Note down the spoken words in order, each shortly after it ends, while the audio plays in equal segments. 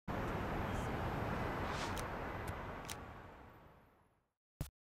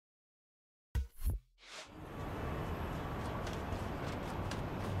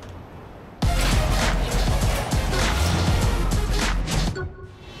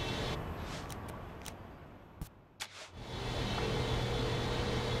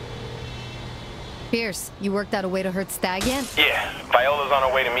Pierce, you worked out a way to hurt Stag yet? Yeah, Viola's on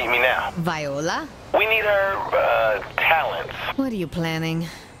her way to meet me now. Viola? We need her, talents. What are you planning?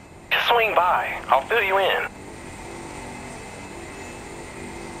 Just swing by. I'll fill you in.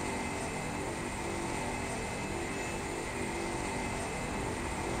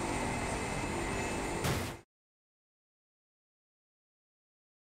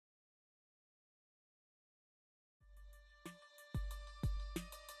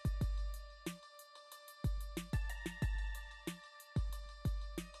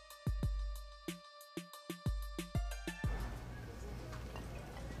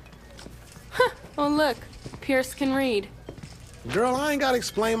 Oh, look. Pierce can read. Girl, I ain't gotta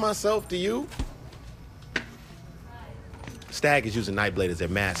explain myself to you. Stag is using Nightblade as their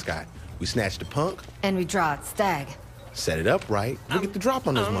mascot. We snatched the punk. And we draw it Stag. Set it up right. We get the drop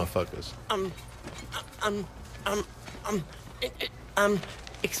on those motherfuckers.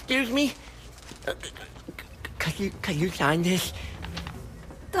 Excuse me? Can you sign this?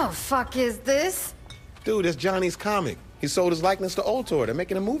 The fuck is this? Dude, that's Johnny's comic. He sold his likeness to Ultor. They're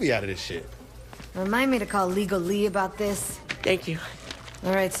making a movie out of this shit. Remind me to call Legal Lee about this. Thank you.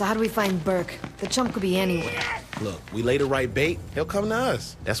 All right, so how do we find Burke? The chump could be anywhere. Look, we lay the right bait, he'll come to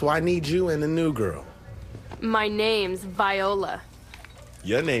us. That's why I need you and the new girl. My name's Viola.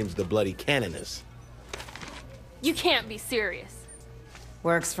 Your name's the Bloody Canoness. You can't be serious.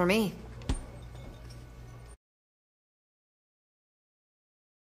 Works for me.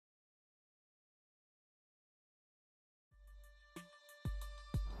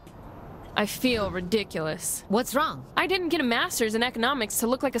 I feel ridiculous. What's wrong? I didn't get a master's in economics to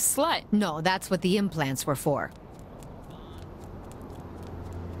look like a slut. No, that's what the implants were for.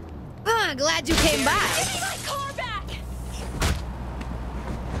 Glad you came by. Give me my car back!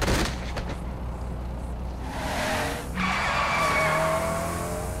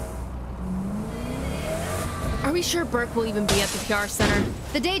 Are we sure Burke will even be at the PR center?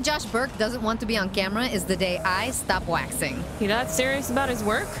 The day Josh Burke doesn't want to be on camera is the day I stop waxing. You not serious about his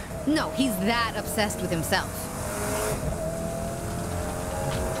work? No, he's that obsessed with himself.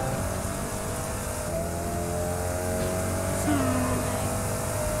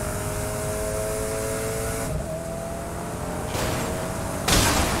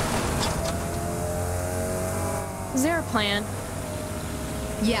 Is there a plan?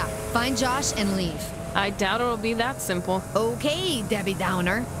 Yeah, find Josh and leave. I doubt it'll be that simple. Okay, Debbie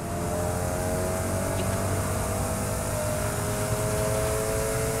Downer.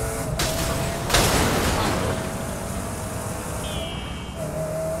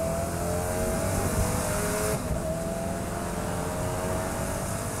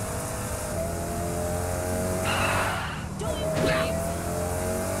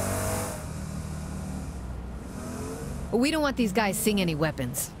 We don't want these guys seeing any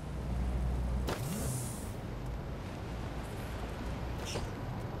weapons.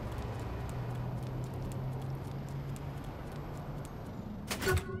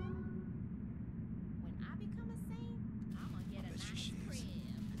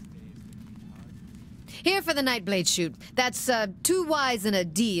 Here for the Nightblade shoot. That's, 2 Y's and a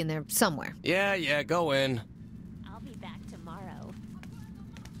D in there somewhere. Yeah, go in. I'll be back tomorrow.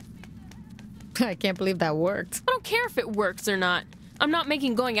 I can't believe that worked. I don't care if it works or not. I'm not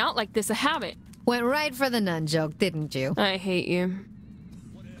making going out like this a habit. Went right for the nun joke, didn't you? I hate you.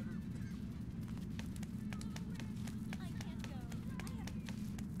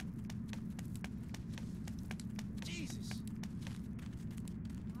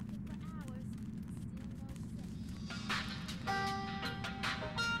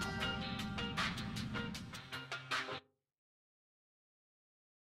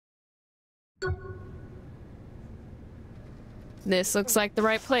 This looks like the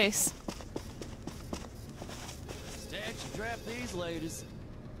right place. Stag should trap these ladies.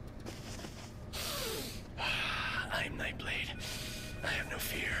 I'm Nightblade. I have no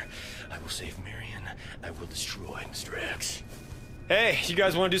fear. I will save Marion. I will destroy Mr. X. Hey, you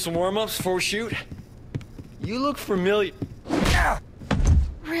guys want to do some warm-ups before we shoot? You look familiar.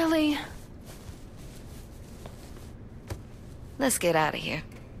 Really? Let's get out of here.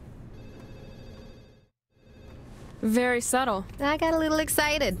 Very subtle. I got a little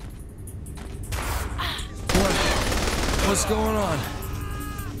excited. What's going on?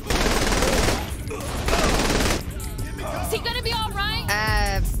 Is he gonna be all right?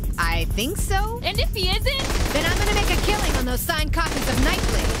 I think so. And if he isn't? Then I'm gonna make a killing on those signed copies of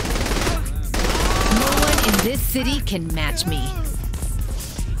Nightblade. No one in this city can match me.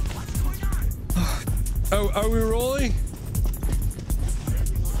 Oh, are we rolling?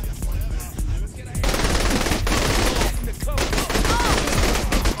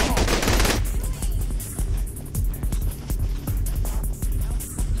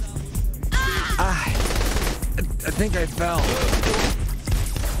 think I fell.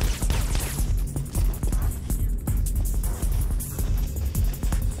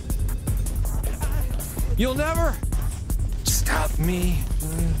 You'll never stop me.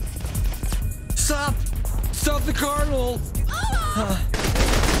 Stop! Stop the Cardinal!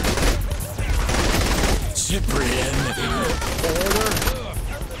 Cyprian. Order.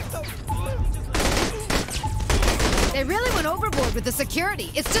 They really went overboard with the security.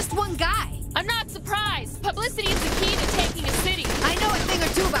 It's just one guy. I'm not surprised. Publicity is the key to taking a city. I know a thing or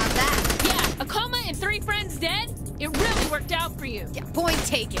two about that. Yeah, a coma and 3 friends dead? It really worked out for you. Yeah, point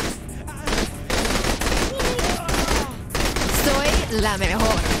taken. Soy la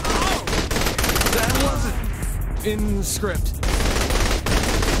mejor. That wasn't in the script.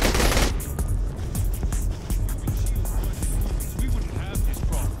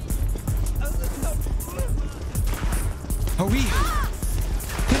 Are we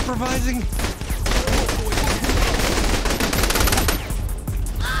improvising?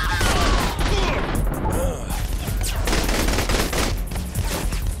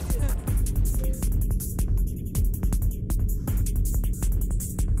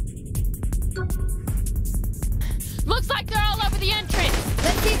 Looks like they're all over the entrance.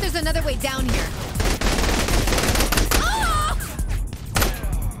 Let's see if there's another way down here.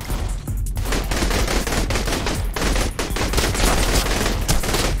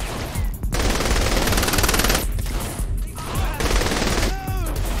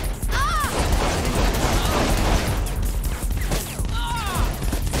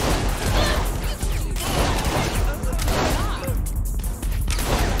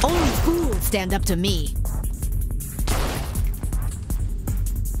 Only fools stand up to me.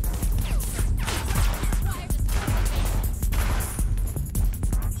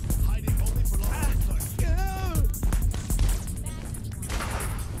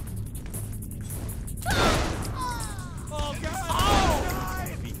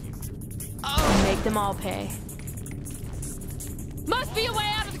 Make them all pay. Must be a way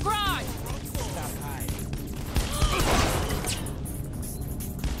out of the garage.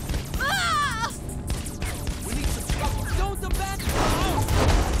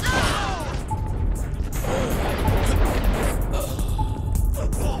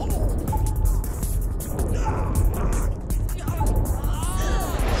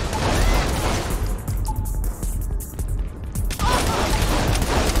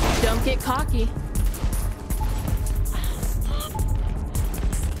 Don't get cocky.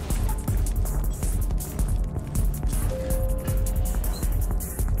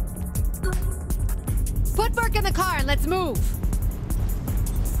 Put Burke in the car and let's move.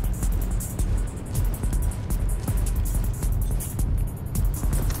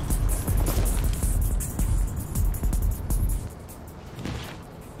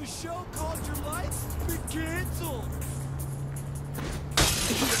 The show called Your Life's been canceled.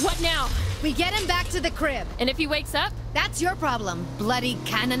 What now? We get him back to the crib. And if he wakes up, That's your problem, bloody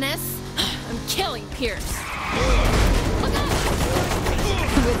canoness. I'm killing Pierce.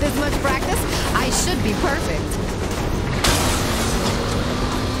 With this much practice, I should be perfect.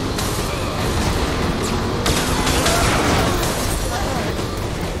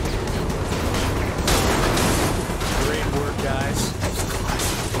 Great work, guys.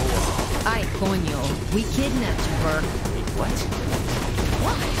 Ay, coño. We kidnapped you, Burke.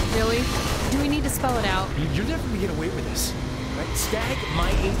 What? Really? Do we need to spell it out? You're never gonna get away with this. Right? Stag, my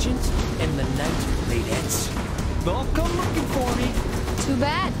agent, and the Nyte Ladettes. They'll come looking for me. Too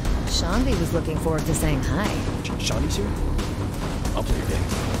bad. Shandy was looking forward to saying hi. Shawnee's here? I'll play your game.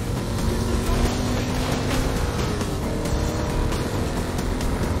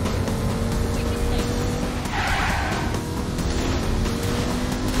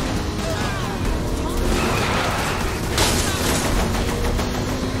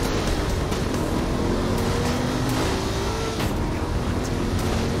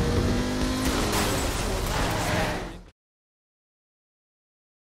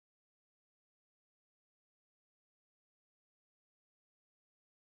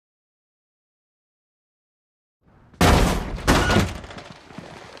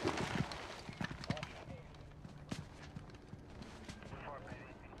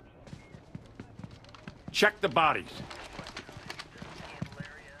 Check the bodies.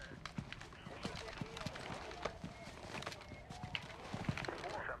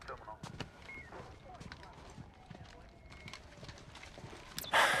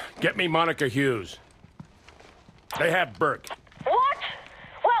 Get me Monica Hughes. They have Burke. What?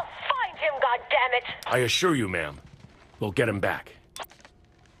 Well, find him, goddammit! I assure you, ma'am, we'll get him back.